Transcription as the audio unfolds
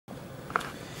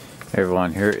Hey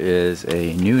everyone, here is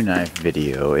a new knife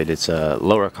video. It is a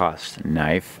lower cost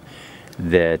knife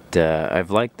that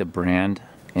I've liked the brand,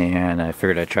 and I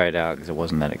figured I'd try it out because it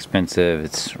wasn't that expensive.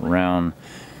 It's around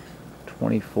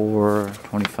 24,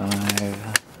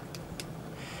 25.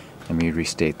 Let me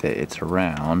restate that it's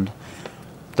around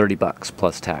 30 bucks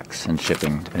plus tax and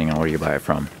shipping, depending on where you buy it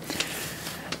from.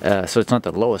 So it's not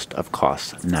the lowest of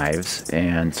cost knives.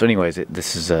 And so anyways,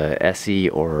 this is a ESEE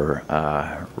or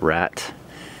RAT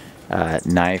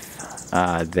knife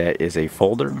that is a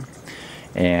folder,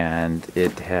 and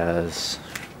it has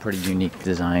pretty unique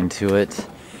design to it.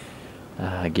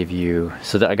 I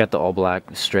got the all black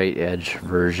straight edge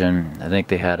version. I think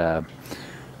they had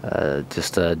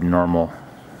just a normal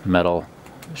metal,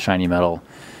 shiny metal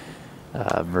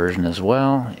version as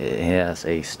well. It has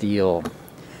a steel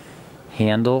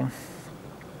handle.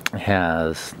 It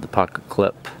has the pocket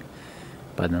clip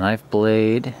by the knife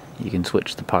blade. You can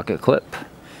switch the pocket clip.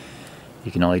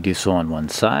 You can only do so on one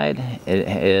side. It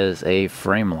is a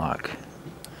frame lock.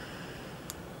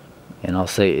 And I'll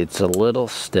say it's a little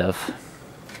stiff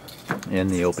in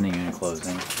the opening and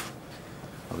closing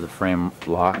of the frame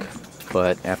lock,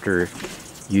 but after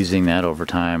using that over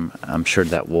time, I'm sure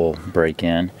that will break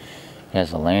in. It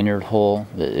has a lanyard hole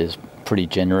that is pretty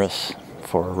generous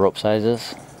for rope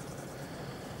sizes.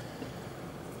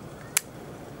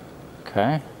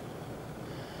 Okay.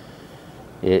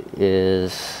 It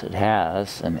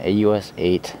has an AUS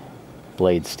 8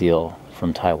 blade steel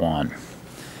from Taiwan.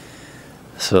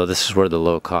 So this is where the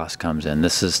low cost comes in.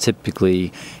 This is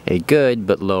typically a good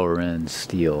but lower end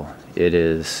steel. It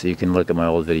is, you can look at my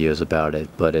old videos about it,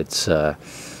 but it's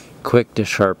quick to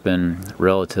sharpen,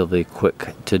 relatively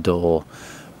quick to dull,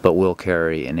 but will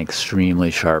carry an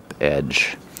extremely sharp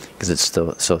edge because it's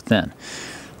still so thin.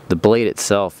 The blade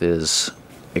itself is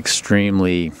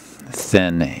extremely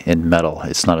thin in metal.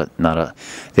 It's not a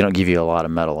they don't give you a lot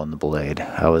of metal in the blade.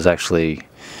 I was actually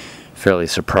fairly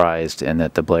surprised in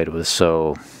that the blade was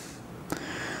so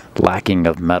lacking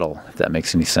of metal, if that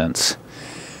makes any sense.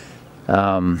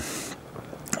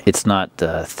 It's not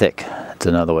thick. It's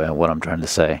another way of what I'm trying to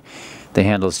say. The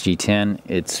handle's G10.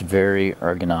 It's very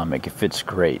ergonomic. It fits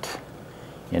great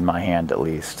in my hand, at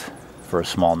least for a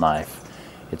small knife.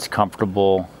 It's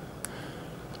comfortable.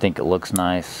 I think it looks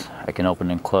nice. I can open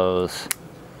and close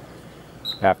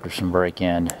after some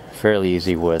break-in fairly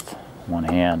easy with one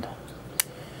hand.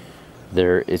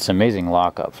 It's amazing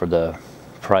lockup for the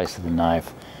price of the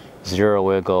knife. Zero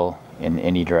wiggle in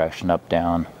any direction, up,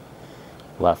 down,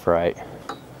 left, right.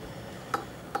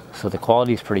 So the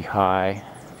quality is pretty high.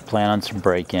 Plan on some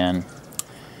break-in.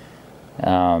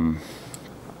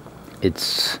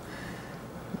 It's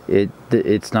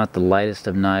not the lightest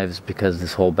of knives because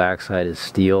this whole backside is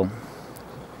steel,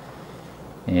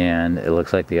 and it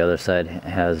looks like the other side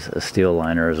has a steel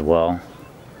liner as well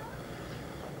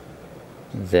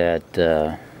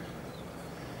that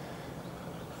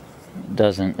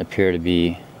doesn't appear to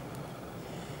be,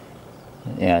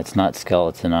 yeah, it's not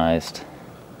skeletonized.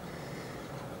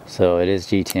 So it is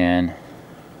G10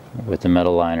 with the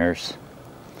metal liners,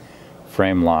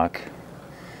 frame lock.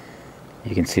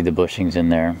 You can see the bushings in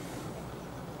there.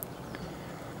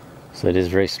 So it is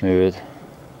very smooth.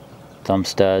 Thumb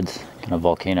studs, kind of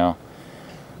volcano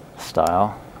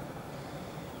style.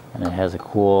 And it has a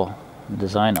cool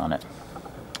design on it.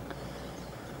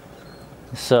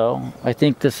 So I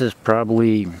think this is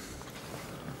probably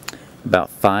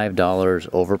about $5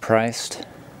 overpriced,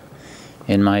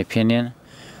 in my opinion.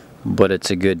 But it's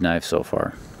a good knife so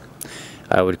far.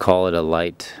 I would call it a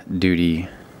light duty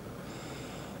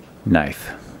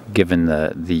knife, given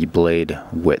the blade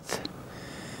width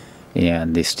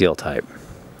and the steel type.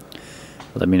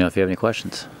 Let me know if you have any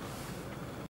questions.